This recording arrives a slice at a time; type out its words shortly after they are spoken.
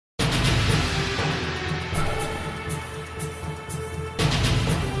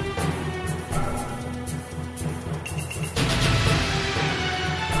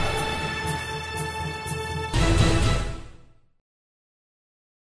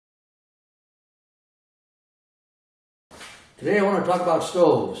Today I want to talk about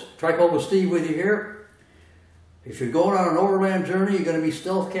stoves. Trike with Steve with you here. If you're going on an overland journey, you're going to be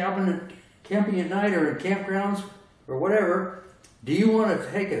stealth camping at night or in campgrounds or whatever. Do you want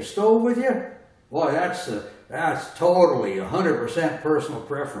to take a stove with you? Boy, that's totally 100% personal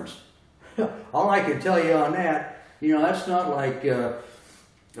preference. All I can tell you on that, you know, that's not like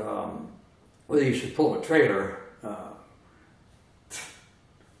whether you should pull a trailer.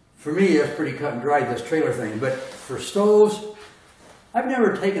 For me, that's pretty cut and dried, this trailer thing. But for stoves, I've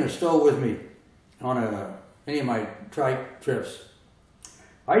never taken a stove with me on any of my trike trips.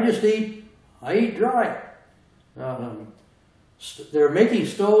 I eat dry. They're making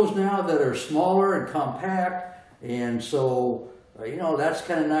stoves now that are smaller and compact, and so you know, that's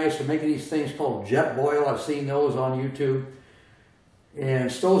kind of nice. They're making these things called jet boil. I've seen those on YouTube.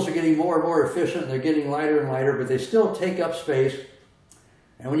 And stoves are getting more and more efficient. They're getting lighter and lighter, but they still take up space.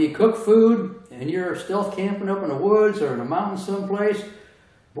 And when you cook food and you're stealth camping up in the woods or in a mountain someplace,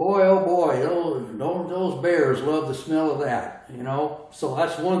 boy, oh boy, those bears love the smell of that, you know. So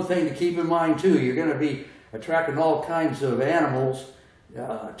that's one thing to keep in mind too. You're going to be attracting all kinds of animals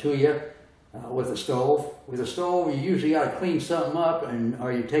to you with a stove. With a stove, you usually got to clean something up, and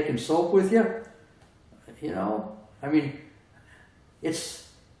are you taking soap with you? You know, I mean, it's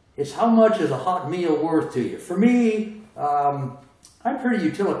how much is a hot meal worth to you? For me, I'm pretty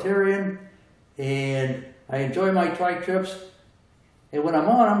utilitarian, and I enjoy my trike trips. And when I'm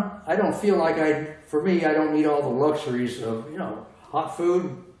on them, I don't feel like for me, I don't need all the luxuries of, you know, hot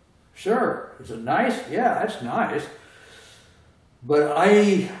food. Sure, is it nice? Yeah, that's nice. But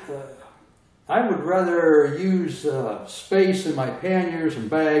I would rather use space in my panniers and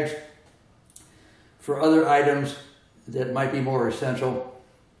bags for other items that might be more essential,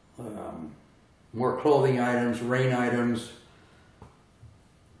 more clothing items, rain items.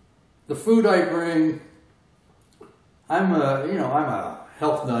 The food I bring, I'm a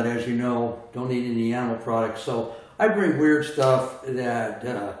health nut, as you know. Don't eat any animal products, so I bring weird stuff that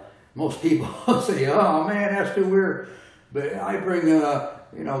most people say, "Oh man, that's too weird." But I bring,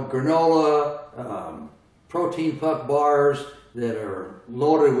 you know, granola, protein puck bars that are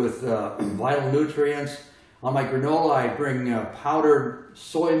loaded with vital nutrients. On my granola, I bring powdered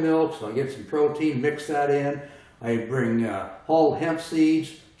soy milk, so I get some protein, mix that in. I bring whole hemp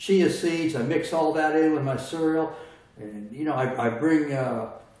seeds, chia seeds. I mix all that in with my cereal. And, you know, I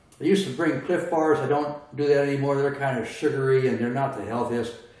used to bring Cliff Bars. I don't do that anymore. They're kind of sugary, and they're not the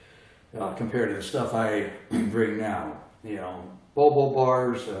healthiest compared to the stuff I bring now. You know, bobo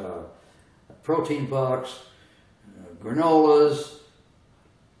bars, protein pucks, granolas.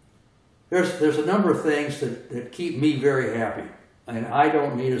 There's a number of things that keep me very happy, and I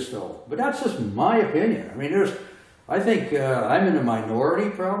don't need a stove. But that's just my opinion. I mean, I think I'm in the minority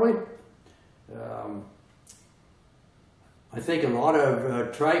probably. I think a lot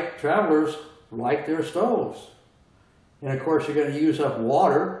of trike travelers like their stoves. And of course, you're going to use up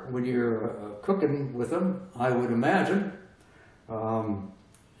water when you're cooking with them, I would imagine.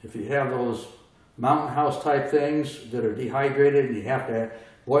 If you have those mountain house type things that are dehydrated and you have to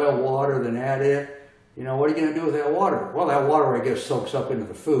boil water, then add it, you know, what are you going to do with that water? Well, that water, I guess, soaks up into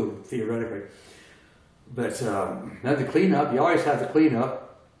the food, theoretically. But then the cleanup, you always have to clean up.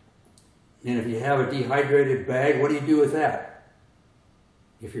 And if you have a dehydrated bag, what do you do with that?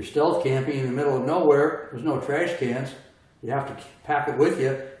 If you're stealth camping in the middle of nowhere, there's no trash cans. You have to pack it with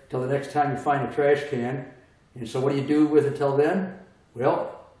you till the next time you find a trash can. And so what do you do with it till then?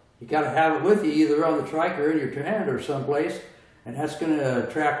 Well, you got to have it with you either on the trike or in your hand or someplace, and that's going to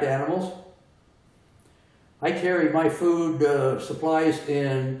attract animals. I carry my food supplies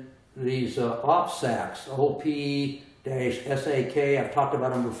in these op sacks, OP-SAK. I've talked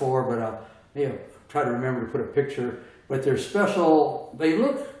about them before, but I'll try to remember to put a picture. But they're special. They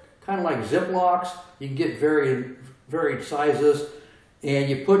look kind of like Ziplocs. You can get varied sizes, and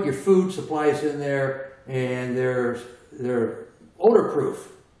you put your food supplies in there, and they're odor-proof.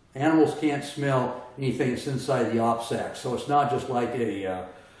 Animals can't smell anything that's inside the op sack, so it's not just like a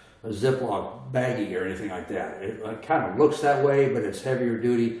Ziploc baggie or anything like that. It kind of looks that way, but it's heavier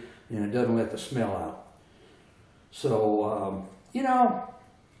duty, and it doesn't let the smell out. So, you know,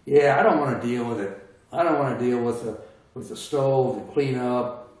 yeah, I don't want to deal with it. I don't want to deal with the stove, the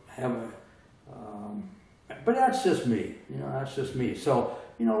cleanup, but that's just me. You know, that's just me. So,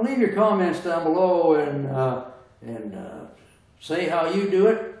 you know, leave your comments down below and say how you do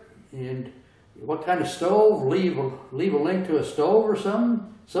it and what kind of stove. Leave a link to a stove or something.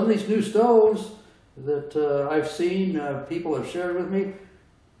 Some of these new stoves that I've seen people have shared with me,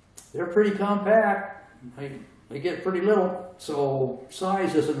 they're pretty compact. They get pretty little, so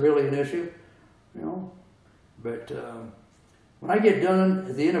size isn't really an issue, you know. But when I get done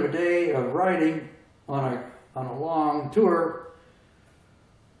at the end of a day of riding on a long tour,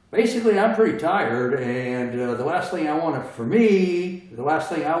 basically I'm pretty tired, and the last thing I want to, for me, the last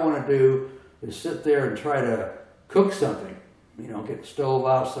thing I want to do is sit there and try to cook something. You know, get the stove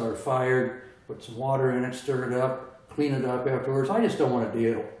out, start a fire, put some water in it, stir it up, clean it up afterwards. I just don't want to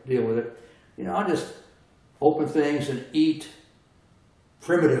deal with it. You know, I just open things and eat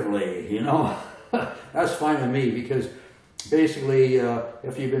primitively, you know. That's fine with me, because basically,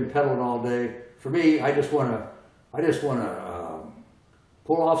 if you've been pedaling all day, for me, I just want to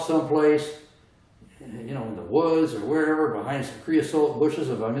pull off someplace, you know, in the woods or wherever, behind some creosote bushes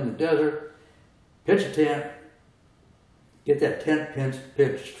if I'm in the desert, pitch a tent, get that tent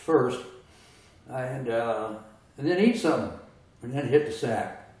pitched first, and then eat something, and then hit the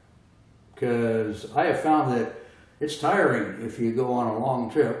sack. Because I have found that it's tiring if you go on a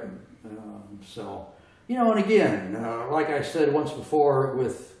long trip. So, you know, and again, like I said once before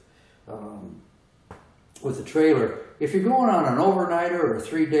with the trailer, if you're going on an overnighter or a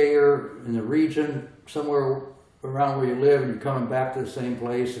 3-dayer in the region, somewhere around where you live, and you're coming back to the same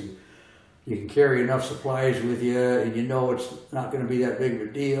place, and you can carry enough supplies with you, and you know it's not going to be that big of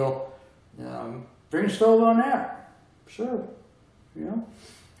a deal, bring a stove on that. Sure, you know.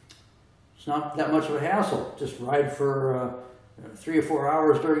 It's not that much of a hassle. Just ride for 3 or 4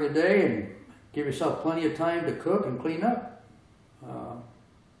 hours during the day and give yourself plenty of time to cook and clean up.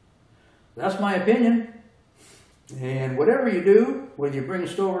 That's my opinion. And whatever you do, whether you bring a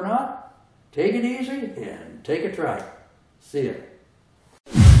stove or not, take it easy and take a trike. See ya.